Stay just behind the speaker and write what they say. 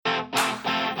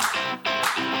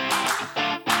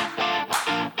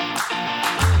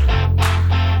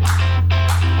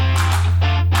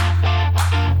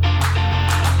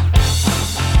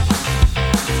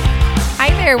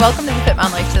there. Welcome to the Fit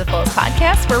Mom Life to the Fullest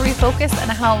podcast, where we focus on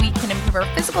how we can improve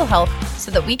our physical health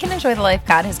so that we can enjoy the life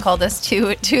God has called us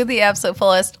to the absolute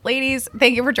fullest. Ladies,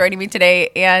 thank you for joining me today.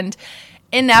 And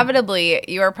inevitably,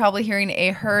 you are probably hearing a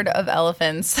herd of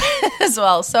elephants as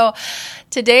well. So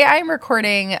today I'm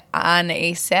recording on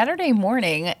a Saturday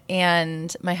morning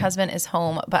and my husband is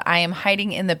home, but I am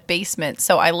hiding in the basement.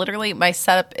 So my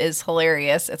setup is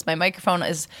hilarious. My microphone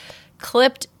is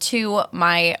clipped to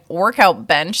my workout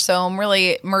bench. So I'm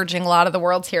really merging a lot of the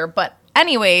worlds here. But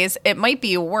anyways, it might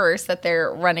be worse that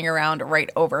they're running around right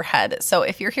overhead. So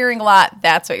if you're hearing a lot,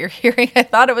 that's what you're hearing. I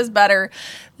thought it was better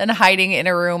than hiding in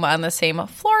a room on the same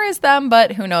floor as them,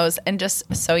 but who knows? And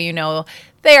just so you know,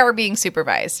 they are being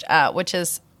supervised, which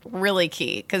is really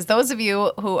key. Because those of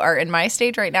you who are in my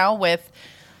stage right now with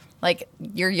like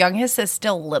your youngest is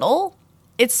still little,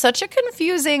 it's such a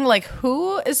confusing,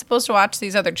 who is supposed to watch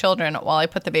these other children while I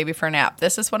put the baby for a nap?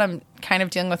 This is what I'm kind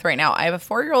of dealing with right now. I have a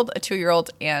 4-year-old, a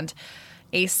 2-year-old, and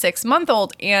a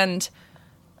 6-month-old. And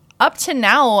up to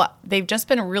now, they've just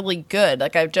been really good.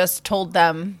 I've just told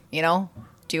them,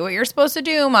 do what you're supposed to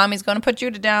do. Mommy's going to put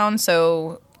you down,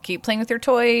 so keep playing with your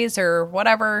toys or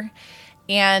whatever.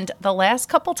 And the last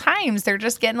couple times, they're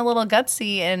just getting a little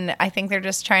gutsy, and I think they're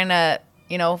just trying to,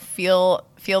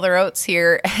 feel their oats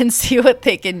here and see what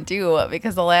they can do,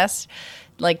 because the last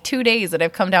 2 days that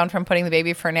I've come down from putting the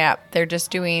baby for a nap, they're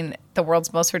just doing the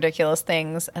world's most ridiculous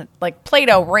things, like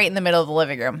Play-Doh right in the middle of the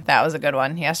living room. That was a good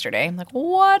one yesterday. I'm like,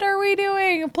 what are we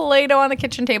doing? Play-Doh on the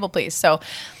kitchen table, please. So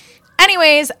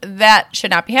anyways, that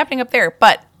should not be happening up there,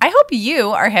 but I hope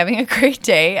you are having a great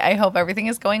day. I hope everything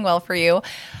is going well for you.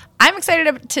 I'm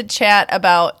excited to chat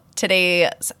about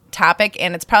today's topic,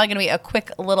 and it's probably going to be a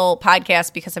quick little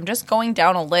podcast because I'm just going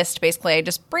down a list. Basically, I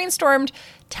just brainstormed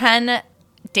 10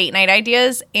 date night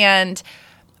ideas, and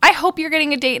I hope you're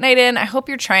getting a date night in. I hope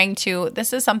you're trying to.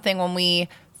 This is something when we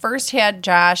first had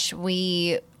Josh,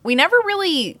 we never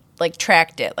really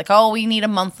tracked it. We need a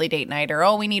monthly date night,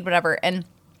 or we need whatever. And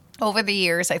over the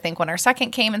years, I think when our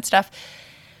second came and stuff,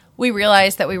 we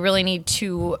realized that we really need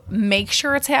to make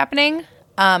sure it's happening.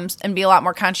 And be a lot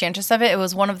more conscientious of it. It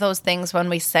was one of those things when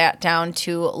we sat down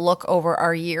to look over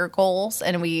our year goals,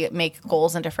 and we make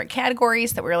goals in different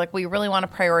categories, that we were like, we really want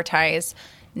to prioritize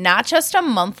not just a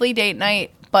monthly date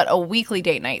night, but a weekly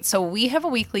date night. So we have a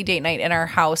weekly date night in our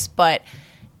house, but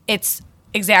it's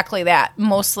exactly that,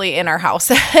 mostly in our house.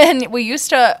 And we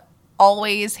used to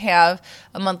always have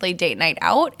a monthly date night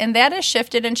out, and that has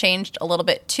shifted and changed a little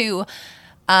bit too.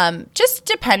 Just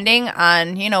depending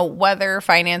on, weather,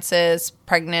 finances,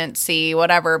 pregnancy,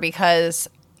 whatever, because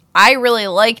I really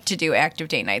like to do active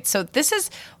date nights. So this is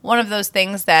one of those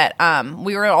things that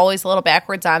we were always a little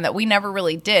backwards on, that we never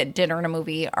really did. Dinner and a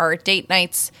movie, our date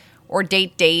nights or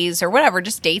date days or whatever,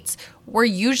 just dates, were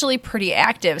usually pretty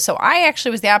active. So I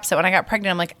actually was the opposite. When I got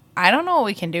pregnant, I'm like, I don't know what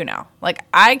we can do now.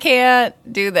 I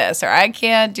can't do this or I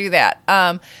can't do that.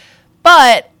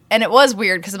 And it was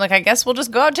weird because I'm like, I guess we'll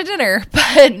just go out to dinner.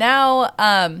 But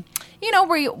now,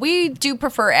 we do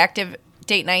prefer active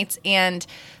date nights. And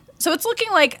so it's looking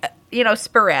like,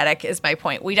 sporadic is my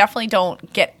point. We definitely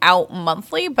don't get out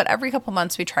monthly, but every couple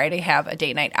months we try to have a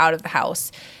date night out of the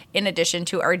house in addition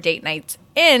to our date nights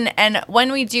in. And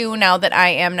when we do, now that I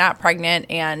am not pregnant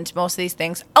and most of these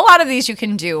things, a lot of these you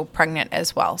can do pregnant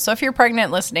as well. So if you're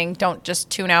pregnant listening, don't just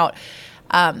tune out.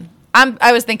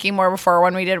 I was thinking more before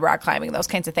when we did rock climbing, those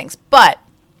kinds of things, but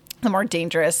the more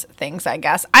dangerous things, I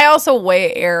guess. I also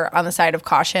err on the side of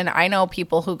caution. I know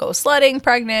people who go sledding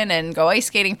pregnant and go ice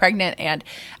skating pregnant, and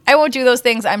I won't do those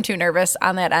things. I'm too nervous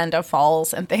on that end of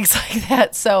falls and things like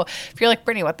that. So if you're like,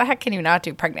 Brittany, what the heck can you not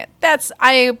do pregnant?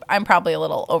 I'm probably a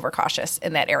little overcautious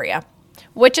in that area,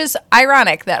 which is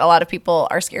ironic that a lot of people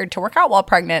are scared to work out while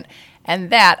pregnant.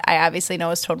 And that I obviously know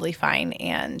is totally fine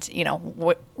and,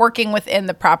 working within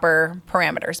the proper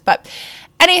parameters. But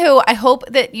anywho, I hope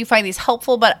that you find these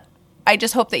helpful, but I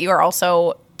just hope that you are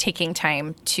also taking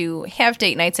time to have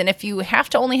date nights. And if you have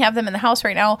to only have them in the house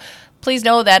right now, please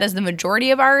know that is the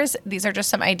majority of ours. These are just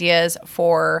some ideas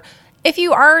for if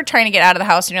you are trying to get out of the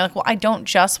house and you're like, well, I don't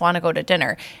just want to go to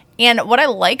dinner. And what I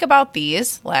like about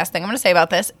these, last thing I'm going to say about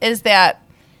this, is that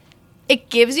it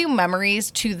gives you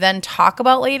memories to then talk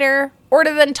about later, or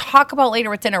to then talk about later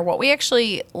with dinner. What we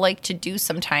actually like to do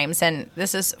sometimes, and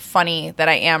this is funny that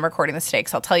I am recording this today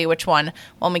because I'll tell you which one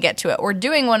when we get to it. We're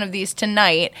doing one of these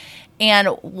tonight, and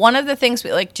one of the things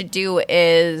we like to do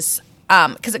is,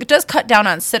 because it does cut down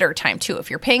on sitter time too. If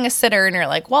you're paying a sitter and you're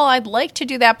like, well, I'd like to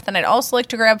do that, but then I'd also like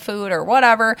to grab food or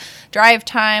whatever, drive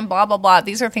time, blah, blah, blah.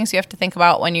 These are things you have to think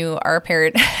about when you are a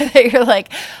parent. You're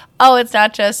like, oh, it's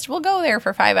not just, we'll go there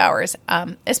for 5 hours.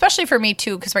 Especially for me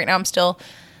too, because right now I'm still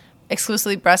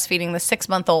exclusively breastfeeding the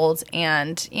 6-month-olds,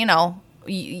 and,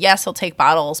 yes, he'll take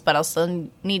bottles, but I'll still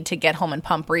need to get home and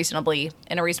pump reasonably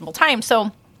in a reasonable time.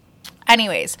 So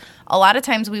anyways, a lot of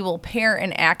times we will pair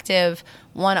an active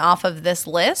one off of this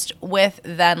list with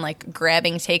then like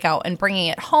grabbing takeout and bringing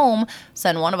it home. So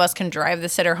then one of us can drive the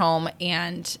sitter home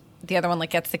and the other one like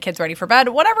gets the kids ready for bed,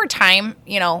 whatever time,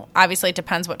 obviously it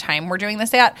depends what time we're doing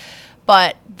this at.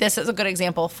 But this is a good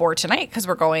example for tonight because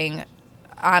we're going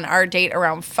on our date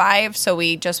around 5. So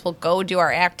we just will go do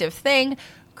our active thing,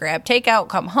 grab takeout,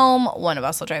 come home. One of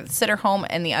us will drive the sitter home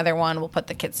and the other one will put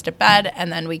the kids to bed,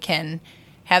 and then we can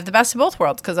have the best of both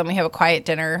worlds because then we have a quiet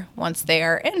dinner once they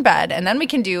are in bed, and then we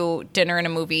can do dinner and a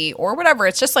movie or whatever.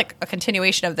 It's just like a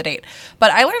continuation of the date.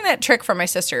 But I learned that trick from my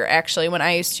sister actually when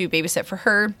I used to babysit for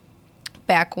her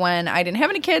back when I didn't have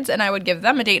any kids, and I would give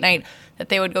them a date night that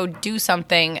they would go do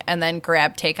something and then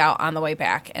grab takeout on the way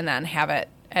back and then have it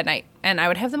at night. And I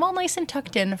would have them all nice and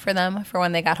tucked in for them for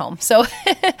when they got home. So, all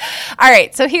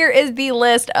right. So here is the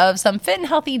list of some fit and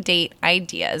healthy date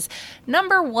ideas.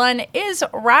 Number 1 is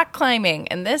rock climbing.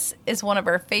 And this is one of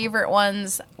our favorite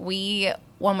ones.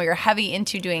 When we were heavy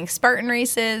into doing Spartan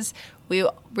races, we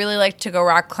really like to go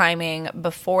rock climbing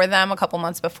before them, a couple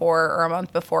months before or a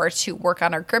month before, to work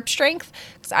on our grip strength.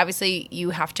 Because obviously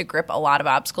you have to grip a lot of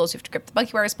obstacles. You have to grip the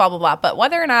monkey bars, blah, blah, blah. But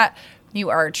whether or not you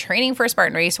are training for a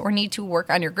Spartan race or need to work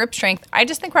on your grip strength, I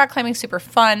just think rock climbing is super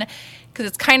fun because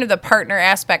it's kind of the partner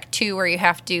aspect too, where you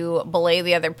have to belay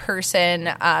the other person.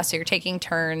 So you're taking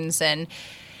turns, and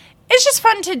it's just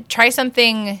fun to try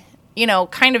something,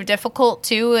 kind of difficult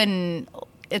too. And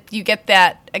if you get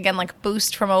that, again, like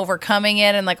boost from overcoming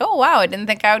it and like, oh, wow, I didn't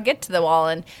think I would get to the wall.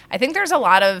 And I think there's a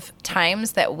lot of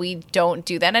times that we don't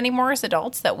do that anymore as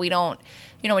adults, that we don't,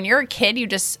 when you're a kid, you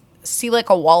just see like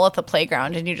a wall at the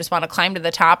playground and you just want to climb to the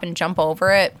top and jump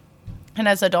over it. And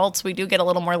as adults, we do get a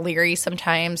little more leery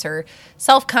sometimes or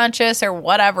self-conscious or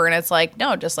whatever. And it's like,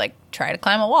 no, just like try to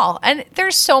climb a wall. And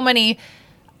there's so many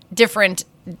different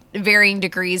varying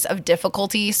degrees of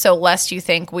difficulty. So lest you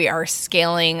think we are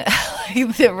scaling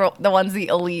the ones the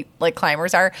elite like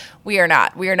climbers are, we are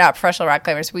not. We are not professional rock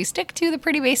climbers. We stick to the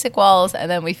pretty basic walls and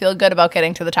then we feel good about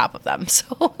getting to the top of them.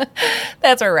 So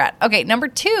that's where we're at. Okay, number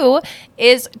 2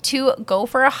 is to go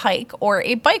for a hike or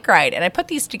a bike ride. And I put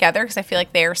these together because I feel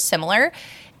like they are similar.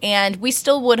 And we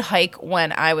still would hike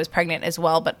when I was pregnant as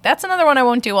well, but that's another one I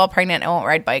won't do while pregnant. I won't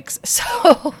ride bikes. So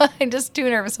I'm just too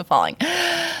nervous of falling.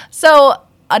 So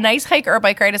a nice hike or a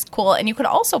bike ride is cool. And you could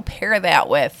also pair that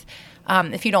with,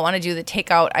 if you don't want to do the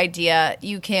takeout idea,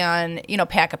 you can,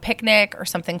 pack a picnic or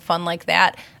something fun like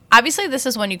that. Obviously, this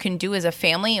is one you can do as a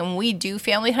family, and we do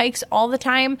family hikes all the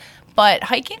time. But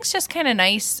hiking's just kind of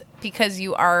nice because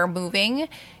you are moving.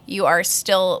 You are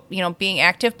still, being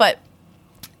active. But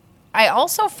I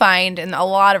also find, and a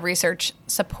lot of research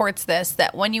supports this,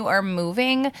 that when you are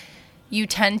moving, you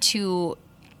tend to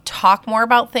talk more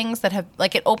about things that have,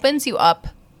 like, it opens you up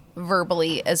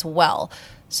verbally as well.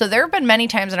 So there have been many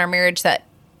times in our marriage that,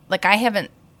 like, I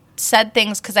haven't said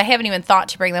things because I haven't even thought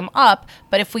to bring them up,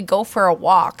 but if we go for a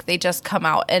walk, they just come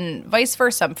out, and vice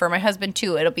versa for my husband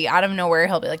too. It'll be out of nowhere.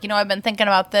 He'll be like, I've been thinking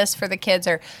about this for the kids,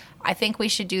 or I think we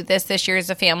should do this year as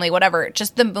a family, whatever.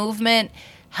 Just the movement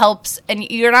helps, and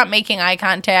you're not making eye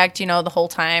contact, the whole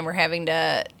time, or having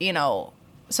to,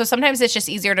 so sometimes it's just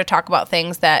easier to talk about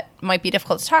things that might be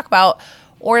difficult to talk about,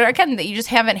 or again, that you just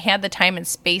haven't had the time and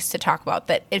space to talk about,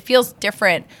 that it feels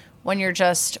different when you're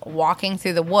just walking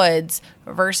through the woods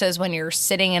versus when you're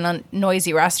sitting in a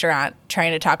noisy restaurant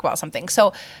trying to talk about something.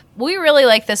 So we really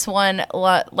like this one.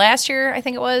 Last year, I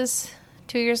think it was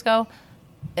 2 years ago,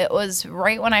 it was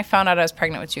right when I found out I was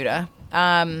pregnant with Judah.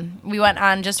 We went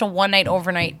on just a one-night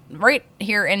overnight right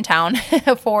here in town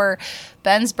for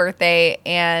Ben's birthday,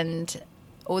 and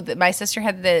my sister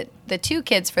had the 2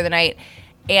 kids for the night,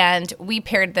 and we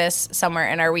paired this somewhere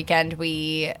in our weekend.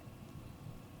 We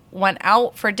went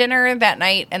out for dinner that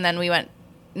night, and then we went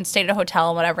and stayed at a hotel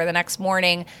and whatever. The next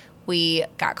morning, we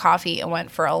got coffee and went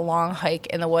for a long hike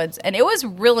in the woods, and it was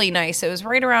really nice. It was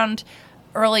right around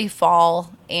early fall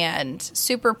and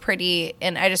super pretty,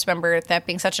 and I just remember that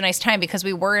being such a nice time because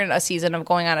we were in a season of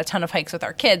going on a ton of hikes with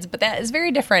our kids, but that is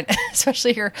very different,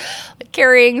 especially if you're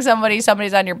carrying somebody's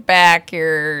on your back,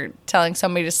 you're telling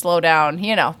somebody to slow down,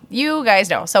 you guys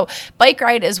know. So bike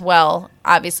ride as well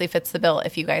obviously fits the bill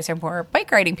if you guys are more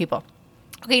bike riding people.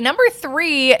 Okay, number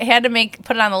 3, had to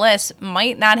put it on the list,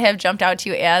 might not have jumped out to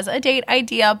you as a date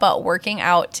idea, but working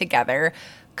out together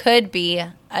could be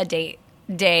a date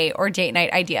day or date night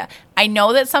idea. I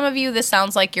know that some of you, this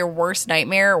sounds like your worst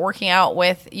nightmare, working out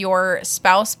with your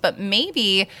spouse, but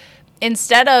maybe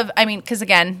instead of, because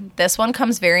again, this one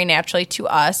comes very naturally to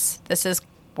us. This is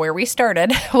where we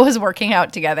started was working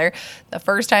out together. The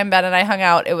first time Ben and I hung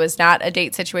out, it was not a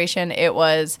date situation. It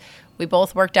was we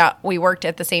both worked out. We worked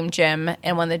at the same gym,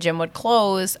 and when the gym would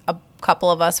close, a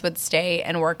couple of us would stay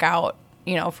and work out,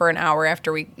 for an hour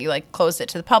after we closed it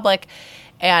to the public.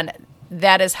 And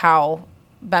that is how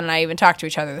Ben and I even talked to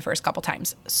each other the first couple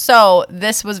times. So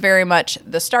this was very much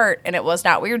the start, and it was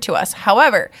not weird to us.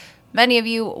 However, many of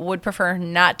you would prefer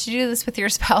not to do this with your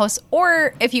spouse,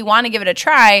 or if you want to give it a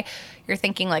try, you're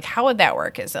thinking how would that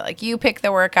work? Is it you pick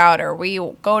the workout, or we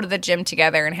go to the gym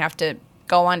together and have to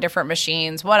go on different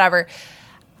machines, whatever.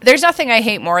 There's nothing I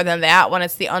hate more than that when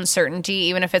it's the uncertainty,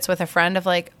 even if it's with a friend of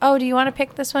oh, do you want to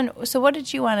pick this one? So what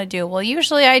did you want to do? Well,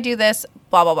 usually I do this,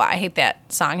 blah, blah, blah. I hate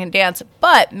that song and dance.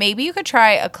 But maybe you could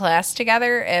try a class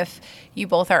together if you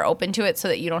both are open to it, so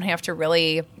that you don't have to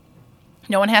really,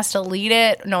 no one has to lead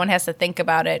it. No one has to think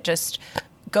about it. Just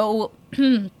go,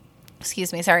 go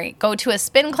to a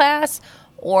spin class,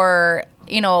 or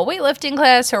a weightlifting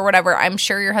class or whatever. I'm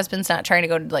sure your husband's not trying to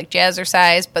go to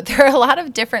jazzercise, but there are a lot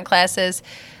of different classes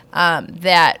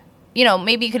that,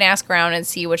 maybe you can ask around and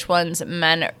see which ones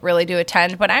men really do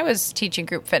attend. When I was teaching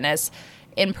group fitness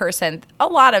in person, a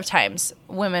lot of times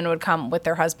women would come with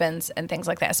their husbands and things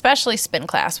like that, especially spin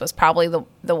class was probably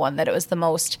the one that it was the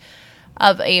most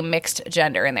of a mixed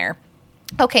gender in there.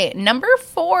 Okay, number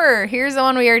 4, here's the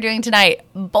one we are doing tonight,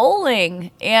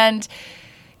 bowling. And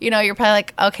you're probably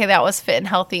okay, that was fit and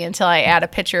healthy until I add a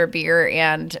pitcher of beer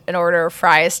and an order of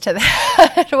fries to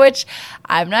that, which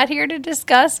I'm not here to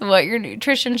discuss what your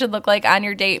nutrition should look like on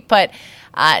your date. But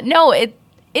no,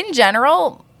 in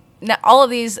general, all of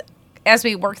these, as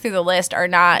we work through the list, are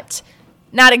not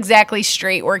exactly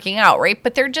straight working out, right?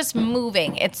 But they're just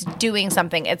moving. It's doing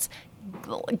something. It's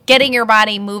getting your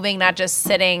body moving, not just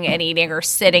sitting and eating or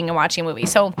sitting and watching a movie.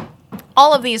 So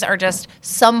all of these are just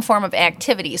some form of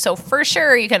activity. So for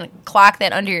sure, you can clock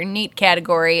that under your neat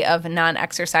category of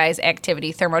non-exercise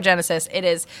activity, thermogenesis. It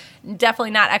is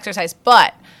definitely not exercise,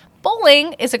 but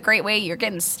bowling is a great way. You're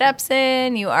getting steps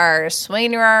in, you are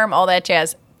swinging your arm, all that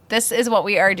jazz. This is what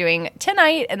we are doing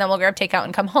tonight, and then we'll grab takeout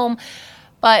and come home.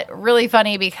 But really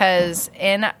funny, because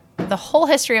in the whole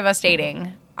history of us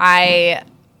dating,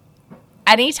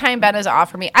 anytime Ben has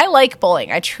offered me, I like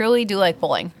bowling. I truly do like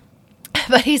bowling.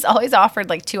 But he's always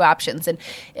offered 2 options. And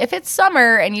if it's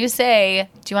summer and you say,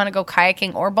 do you want to go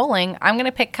kayaking or bowling? I'm going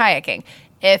to pick kayaking.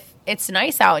 If it's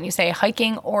nice out and you say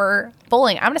hiking or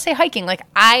bowling, I'm going to say hiking.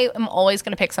 I am always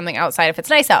going to pick something outside if it's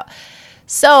nice out.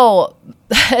 So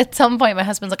at some point, my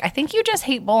husband's I think you just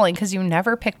hate bowling because you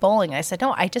never pick bowling. I said,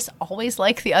 no, I just always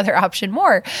like the other option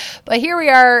more. But here we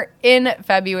are in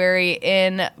February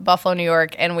in Buffalo, New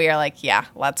York, and we are yeah,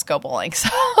 let's go bowling. So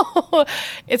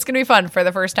it's going to be fun for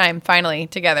the first time, finally,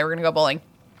 together. We're going to go bowling.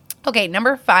 Okay,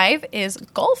 number 5 is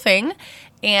golfing.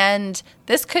 And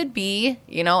this could be,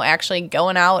 actually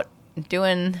going out,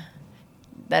 doing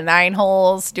the 9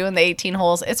 holes, doing the 18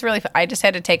 holes. It's really fun. I just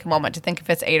had to take a moment to think if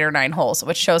it's 8 or 9 holes,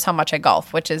 which shows how much I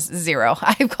golf, which is 0.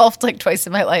 I've golfed twice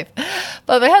in my life.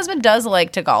 But my husband does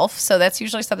like to golf, so that's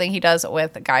usually something he does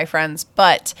with guy friends.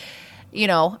 But,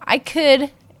 I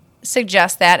could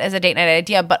suggest that as a date night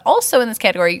idea. But also in this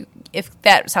category, if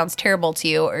that sounds terrible to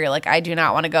you, or you're I do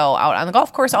not want to go out on the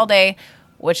golf course all day,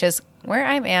 which is where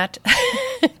I'm at,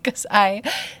 because I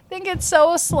think it's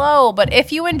so slow. But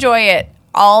if you enjoy it,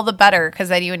 all the better, because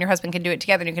then you and your husband can do it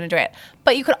together and you can enjoy it.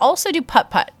 But you could also do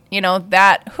putt-putt.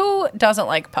 Who doesn't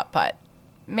like putt-putt?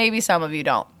 Maybe some of you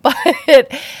don't. But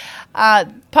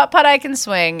putt-putt I can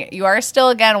swing. You are still,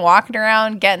 again, walking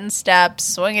around, getting steps,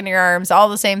 swinging your arms, all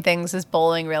the same things as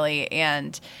bowling, really.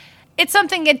 And it's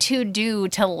something to do,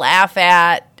 to laugh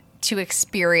at, to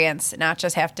experience, not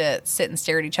just have to sit and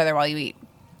stare at each other while you eat.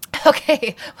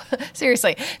 Okay,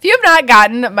 seriously, if you have not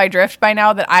gotten my drift by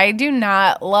now, that I do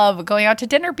not love going out to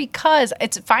dinner, because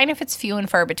it's fine if it's few and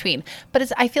far between,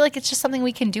 but I feel it's just something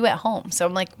we can do at home. So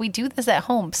I'm we do this at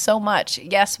home so much,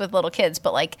 yes, with little kids,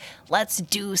 but let's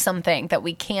do something that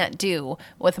we can't do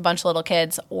with a bunch of little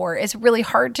kids, or is really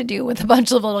hard to do with a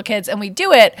bunch of little kids, and we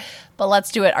do it, but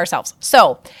let's do it ourselves.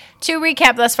 So to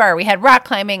recap thus far, we had rock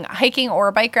climbing, hiking or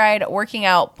a bike ride, working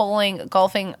out, bowling,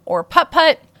 golfing, or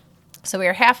putt-putt. So we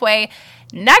are halfway.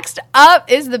 Next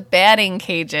up is the batting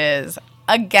cages.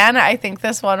 Again, I think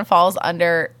this one falls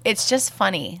under, it's just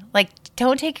funny.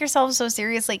 Don't take yourself so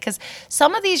seriously, because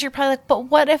some of these you're probably but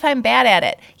what if I'm bad at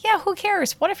it? Yeah, who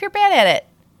cares? What if you're bad at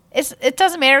it? It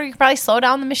doesn't matter. You can probably slow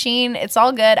down the machine. It's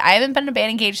all good. I haven't been to a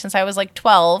batting cage since I was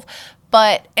 12.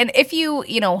 And if you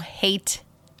hate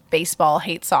baseball,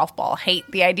 hate softball, hate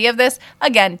the idea of this,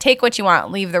 again, take what you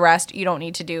want, leave the rest. You don't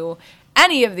need to do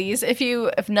any of these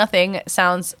if nothing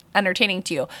sounds entertaining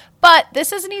to you. But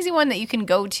this is an easy one that you can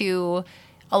go to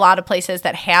a lot of places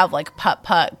that have like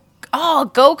putt-putt.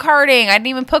 Oh, go-karting. I didn't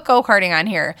even put go-karting on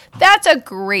here. That's a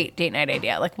great date night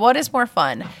idea. Like, what is more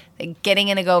fun than getting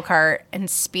in a go-kart and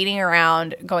speeding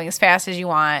around, going as fast as you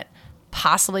want,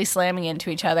 possibly slamming into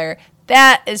each other?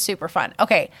 That is super fun.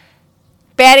 Okay.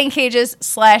 Batting cages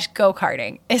 /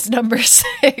 go-karting is number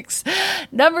 6.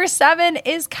 Number 7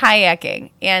 is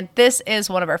kayaking. And this is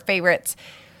one of our favorites.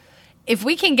 If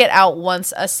we can get out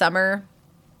once a summer,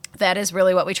 that is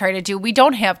really what we try to do. We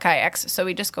don't have kayaks, so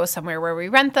we just go somewhere where we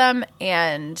rent them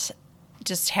and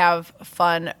just have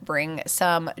fun, bring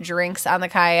some drinks on the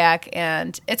kayak,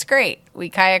 and it's great. We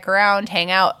kayak around,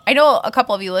 hang out. I know a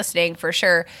couple of you listening for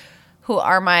sure who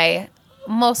are my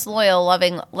most loyal,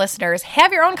 loving listeners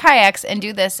have your own kayaks and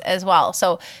do this as well.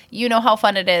 So you know how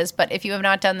fun it is, but if you have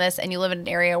not done this and you live in an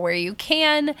area where you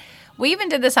can, we even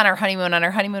did this on our honeymoon. On our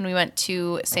honeymoon, we went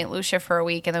to St. Lucia for a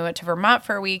week, and then we went to Vermont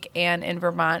for a week. And in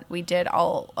Vermont, we did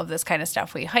all of this kind of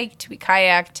stuff. We hiked, we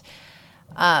kayaked,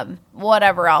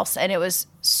 whatever else. And it was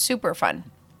super fun.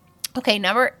 Okay,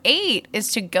 number 8 is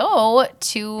to go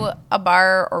to a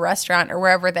bar or restaurant or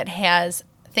wherever that has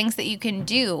things that you can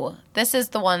do. This is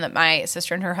the one that my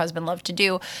sister and her husband love to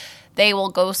do. They will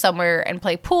go somewhere and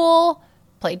play pool,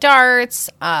 play darts.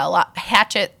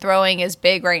 Hatchet throwing is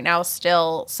big right now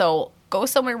still. So go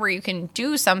somewhere where you can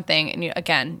do something. And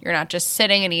you're not just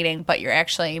sitting and eating, but you're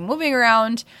actually moving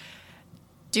around,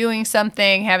 doing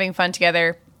something, having fun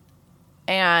together.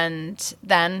 And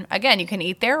then, again, you can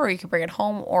eat there or you can bring it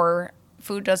home, or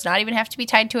food does not even have to be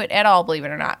tied to it at all, believe it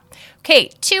or not.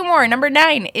 Okay, 2 more. Number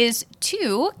 9 is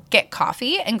to get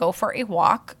coffee and go for a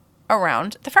walk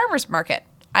around the farmer's market.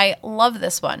 I love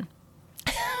this one.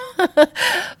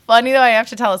 Funny though, I have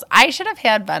to tell us, I should have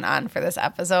had Ben on for this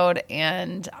episode,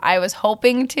 and I was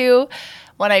hoping to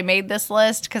when I made this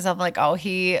list, because I'm like,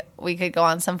 we could go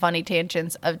on some funny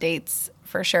tangents of dates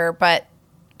for sure, but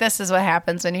this is what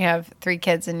happens when you have 3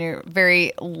 kids and you're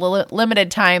very limited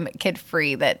time kid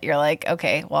free, that you're like,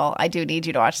 okay, well, I do need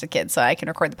you to watch the kids so I can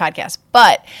record the podcast.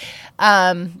 But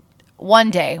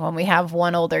one day when we have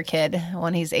one older kid,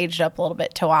 when he's aged up a little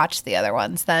bit to watch the other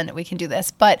ones, then we can do this.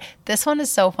 But this one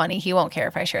is so funny. He won't care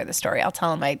if I share the story. I'll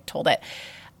tell him I told it.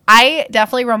 I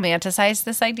definitely romanticized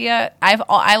this idea.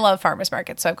 I love farmers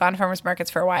markets, so I've gone to farmers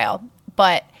markets for a while.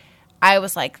 But I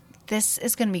was like, this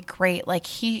is going to be great. Like,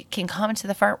 he can come to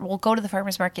the farm. We'll go to the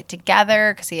farmer's market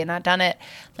together because he had not done it.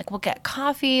 Like, we'll get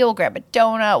coffee. We'll grab a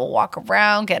donut. We'll walk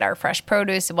around, get our fresh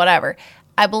produce and whatever.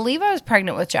 I believe I was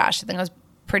pregnant with Josh. I think I was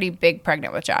pretty big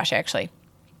pregnant with Josh, actually.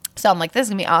 So I'm like, this is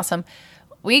going to be awesome.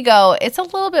 We go. It's a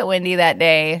little bit windy that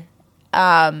day.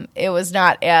 It was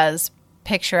not as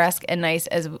picturesque and nice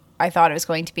as I thought it was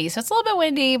going to be. So it's a little bit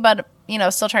windy, but,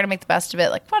 still trying to make the best of it.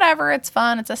 Like, whatever. It's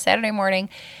fun. It's a Saturday morning.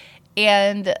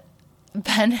 And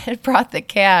Ben had brought the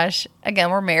cash.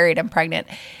 Again, we're married. I'm pregnant.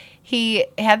 He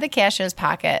had the cash in his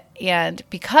pocket. And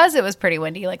because it was pretty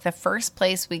windy, like the first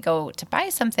place we go to buy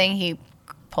something, he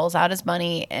pulls out his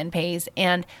money and pays.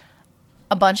 And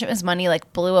a bunch of his money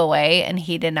like blew away and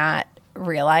he did not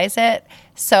realize it.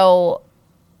 So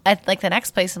at like the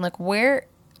next place, I'm like, where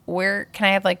can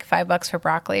I have like $5 for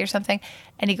broccoli or something?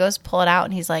 And he goes pull it out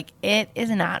and he's like, it is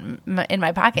not in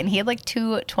my pocket. And he had like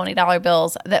 2 $20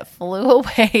 bills that flew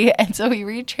away. And so we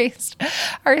retraced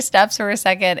our steps for a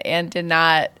second and did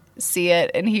not see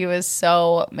it. And he was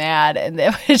so mad. And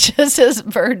it was just as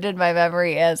burned in my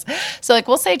memory as, so like,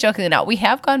 we'll say jokingly now, we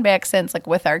have gone back since, like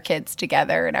with our kids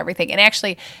together and everything. And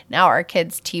actually now our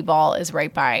kids' T-ball is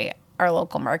right by our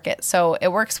local market. So it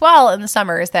works well in the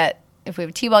summers that if we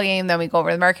have a T-ball game, then we go over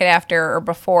to the market after or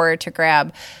before to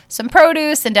grab some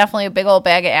produce and definitely a big old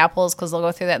bag of apples because they'll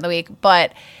go through that in the week.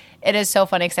 But it is so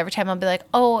funny because every time I'll be like,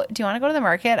 oh, do you want to go to the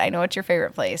market? I know it's your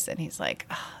favorite place. And he's like,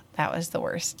 oh, that was the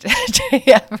worst day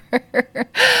ever.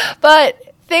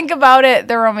 But think about it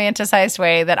the romanticized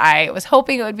way that I was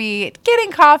hoping it would be.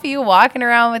 Getting coffee, walking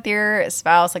around with your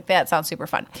spouse. Like, that sounds super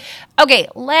fun. Okay,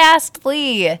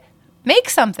 lastly, make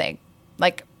something.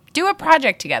 Like, do a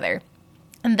project together.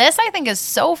 And this, I think, is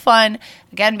so fun,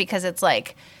 again, because it's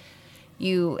like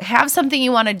you have something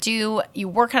you want to do, you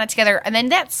work on it together, and then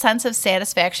that sense of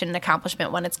satisfaction and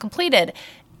accomplishment when it's completed.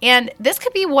 And this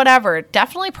could be whatever.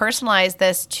 Definitely personalize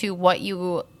this to what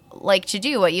you like to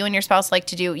do, what you and your spouse like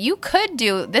to do. You could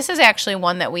do, this is actually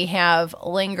one that we have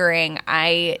lingering.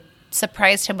 I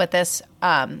surprised him with this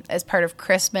as part of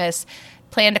Christmas,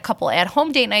 planned a couple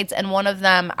at-home date nights, and one of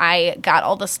them I got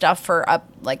all the stuff for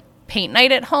paint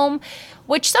night at home,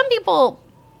 which some people,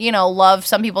 love,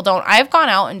 some people don't. I've gone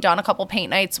out and done a couple paint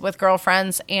nights with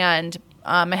girlfriends, and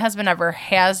my husband never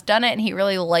has done it, and he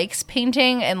really likes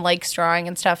painting and likes drawing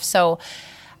and stuff. So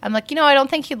I'm like, I don't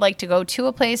think he'd like to go to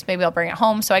a place. Maybe I'll bring it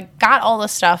home. So I got all the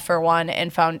stuff for one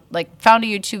and found a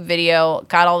YouTube video,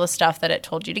 got all the stuff that it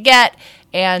told you to get.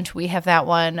 And we have that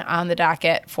one on the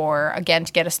docket for, again,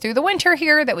 to get us through the winter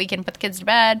here, that we can put the kids to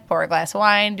bed, pour a glass of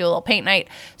wine, do a little paint night.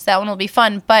 So that one will be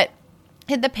fun. But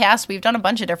in the past, we've done a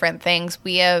bunch of different things.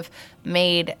 We have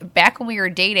made, back when we were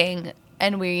dating,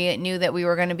 and we knew that we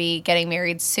were going to be getting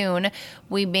married soon,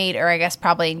 we made, or I guess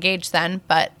probably engaged then,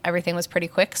 but everything was pretty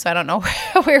quick, so I don't know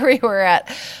where we were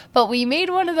at. But we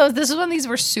made one of those. This is when these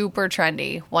were super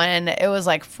trendy, when it was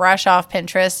like fresh off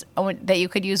Pinterest, that you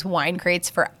could use wine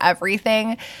crates for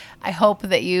everything. I hope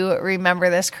that you remember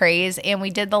this craze. And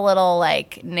we did the little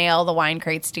nail the wine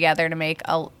crates together to make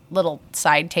a little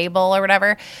side table or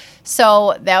whatever.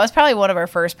 So that was probably one of our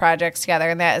first projects together.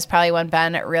 And that is probably when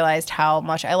Ben realized how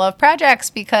much I love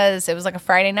projects, because it was like a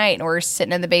Friday night and we're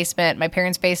sitting in the basement, my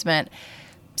parents' basement,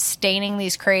 staining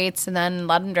these crates and then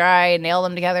let them dry and nail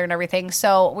them together and everything.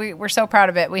 So we're so proud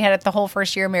of it. We had it the whole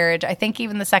first year of marriage. I think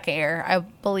even the second year, I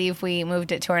believe we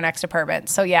moved it to our next apartment.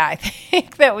 So yeah, I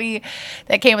think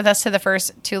that came with us to the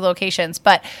first 2 locations.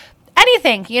 But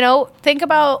anything, think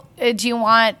about, do you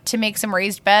want to make some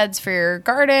raised beds for your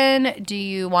garden? Do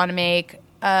you want to make,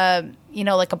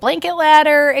 like a blanket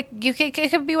ladder? It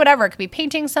could be whatever. It could be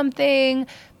painting something,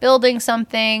 building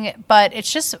something, but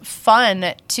it's just fun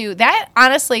that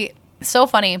honestly, so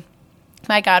funny.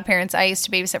 My godparents, I used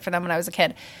to babysit for them when I was a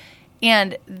kid.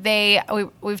 And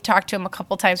we've talked to them a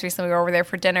couple times recently. We were over there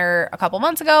for dinner a couple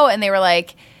months ago, and they were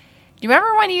like, do you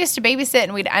remember when you used to babysit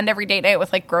and we'd end every date night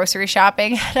with grocery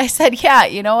shopping? And I said, yeah,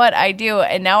 you know what? I do.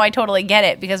 And now I totally get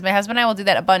it, because my husband and I will do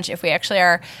that a bunch if we actually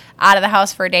are out of the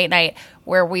house for a date night,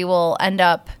 where we will end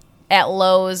up at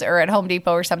Lowe's or at Home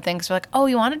Depot or something. So we're like, oh,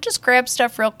 you want to just grab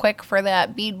stuff real quick for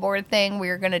that beadboard thing we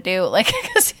were going to do?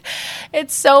 Because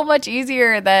it's so much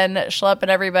easier than schlepping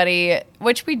everybody,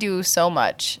 which we do so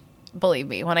much. Believe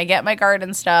me, when I get my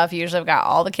garden stuff, usually I've got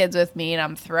all the kids with me and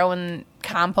I'm throwing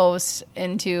compost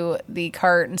into the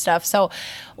cart and stuff. So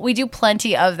we do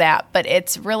plenty of that, but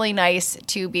it's really nice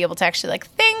to be able to actually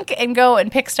think and go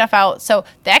and pick stuff out. So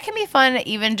that can be fun,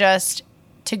 even just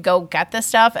to go get the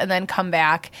stuff and then come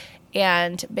back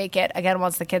and bake it again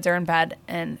once the kids are in bed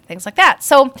and things like that.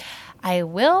 So I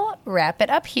will wrap it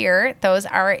up here. Those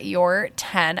are your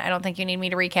 10. I don't think you need me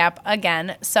to recap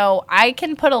again. So I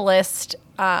can put a list.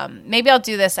 Maybe I'll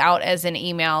do this out as an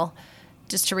email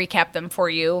just to recap them for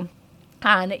you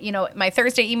on, my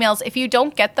Thursday emails. If you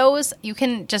don't get those, you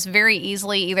can just very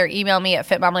easily either email me at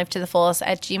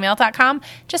fitmomlifetothefullest@gmail.com.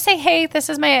 Just say, hey, this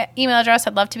is my email address.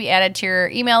 I'd love to be added to your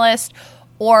email list.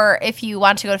 Or if you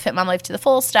want to go to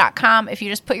fitmomlifetothefullest.com, if you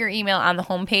just put your email on the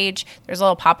homepage, there's a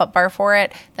little pop-up bar for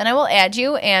it, then I will add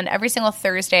you. And every single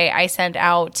Thursday, I send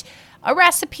out a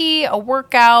recipe, a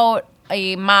workout,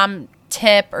 a mom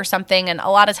tip or something. And a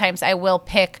lot of times I will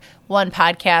pick one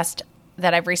podcast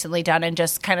that I've recently done and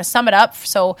just kind of sum it up.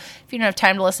 So if you don't have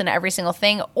time to listen to every single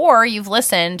thing, or you've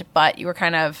listened, but you were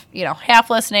kind of,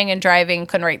 half listening and driving,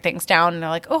 couldn't write things down, and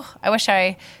they're like, oh, I wish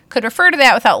I could refer to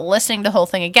that without listening to the whole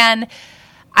thing again.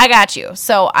 I got you.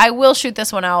 So I will shoot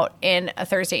this one out in a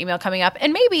Thursday email coming up.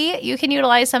 And maybe you can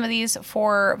utilize some of these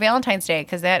for Valentine's Day,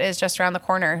 because that is just around the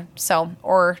corner. So,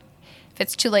 or if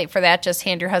it's too late for that, just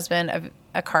hand your husband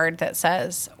a card that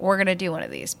says, we're going to do one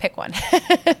of these. Pick one.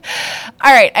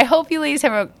 All right. I hope you ladies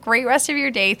have a great rest of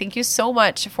your day. Thank you so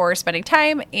much for spending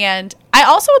time. And I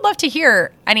also would love to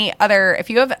hear if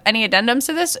you have any addendums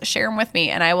to this, share them with me,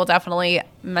 and I will definitely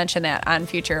mention that on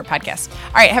future podcasts.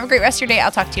 All right. Have a great rest of your day.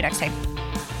 I'll talk to you next time.